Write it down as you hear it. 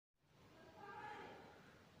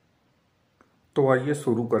तो आइए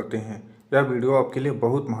शुरू करते हैं। यह वीडियो आपके लिए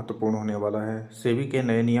बहुत महत्वपूर्ण होने वाला है। सेबी के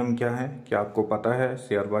नए नियम क्या हैं? क्या आपको पता है?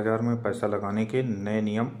 शेयर बाजार में पैसा लगाने के नए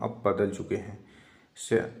नियम अब बदल चुके हैं।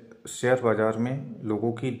 शेयर बाजार में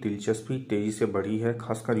लोगों की दिलचस्पी तेजी से बढ़ी है,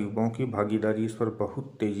 खासकर युवाओं की भागीदारी इस पर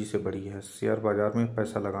बहुत तेजी से बढ़ी है। शेयर बाजार में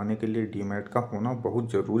पैसा लगाने के लिए डीमैट का होना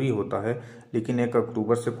बहुत ज़रूरी होता है, लेकिन 1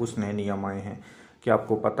 अक्टूबर से कुछ नए नियम आए हैं। क्या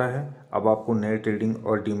आपको पता है? अब आपको नए ट्रेडिंग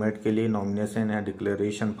और डीमैट के लिए नॉमिनेशन या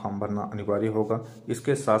डिक्लेरेशन फॉर्म भरना अनिवार्य होगा।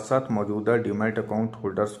 इसके साथ साथ मौजूदा डीमैट अकाउंट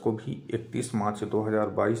होल्डर्स को भी 31 मार्च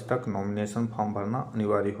 2022 तक नॉमिनेशन फॉर्म भरना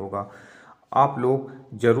अनिवार्य होगा। आप लोग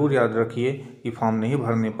जरूर याद रखिए कि फॉर्म नहीं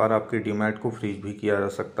भरने पर आपके डीमैट को फ्रीज भी किया जा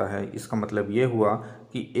सकता है। इसका मतलब ये हुआ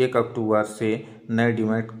कि 1 अक्टूबर से नए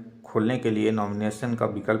डीमैट खोलने के लिए नॉमिनेशन का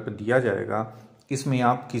विकल्प दिया जाएगा। इसमें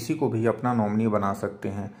आप किसी को भी अपना नॉमिनी बना सकते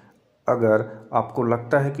हैं। अगर आपको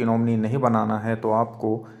लगता है कि नॉमिनी नहीं बनाना है तो आपको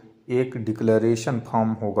एक डिक्लेरेशन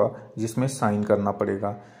फॉर्म होगा जिसमें साइन करना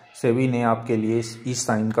पड़ेगा। सेबी ने आपके लिए इस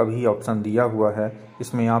साइन का भी ऑप्शन दिया हुआ है।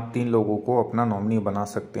 इसमें आप 3 लोगों को अपना नॉमिनी बना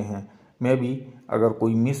सकते हैं। में भी अगर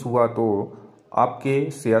कोई मिस हुआ तो आपके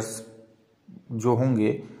शेयर्स जो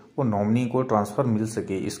होंगे वो नॉमिनी को ट्रांसफ़र मिल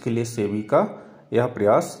सके, इसके लिए सेबी का यह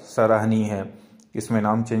प्रयास सराहनीय है। इसमें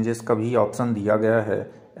नाम चेंजेस का भी ऑप्शन दिया गया है।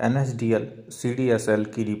 NSDL CDSL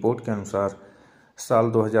की रिपोर्ट के अनुसार साल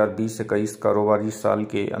 2020-21 कारोबारी साल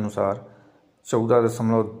के अनुसार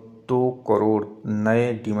 14.2 करोड़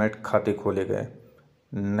नए डीमैट खाते खोले गए।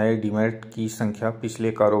 नए डीमैट की संख्या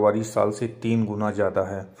पिछले कारोबारी साल से 3 गुना ज़्यादा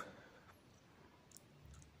है।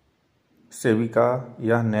 सेबी का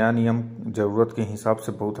यह नया नियम ज़रूरत के हिसाब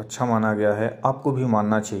से बहुत अच्छा माना गया है। आपको भी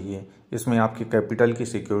मानना चाहिए। इसमें आपके कैपिटल की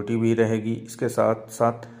सिक्योरिटी भी रहेगी। इसके साथ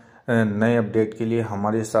साथ नए अपडेट के लिए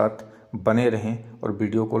हमारे साथ बने रहें और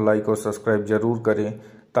वीडियो को लाइक और सब्सक्राइब जरूर करें,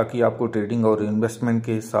 ताकि आपको ट्रेडिंग और इन्वेस्टमेंट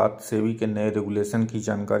के साथ सेबी के नए रेगुलेशन की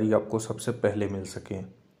जानकारी आपको सबसे पहले मिल सके।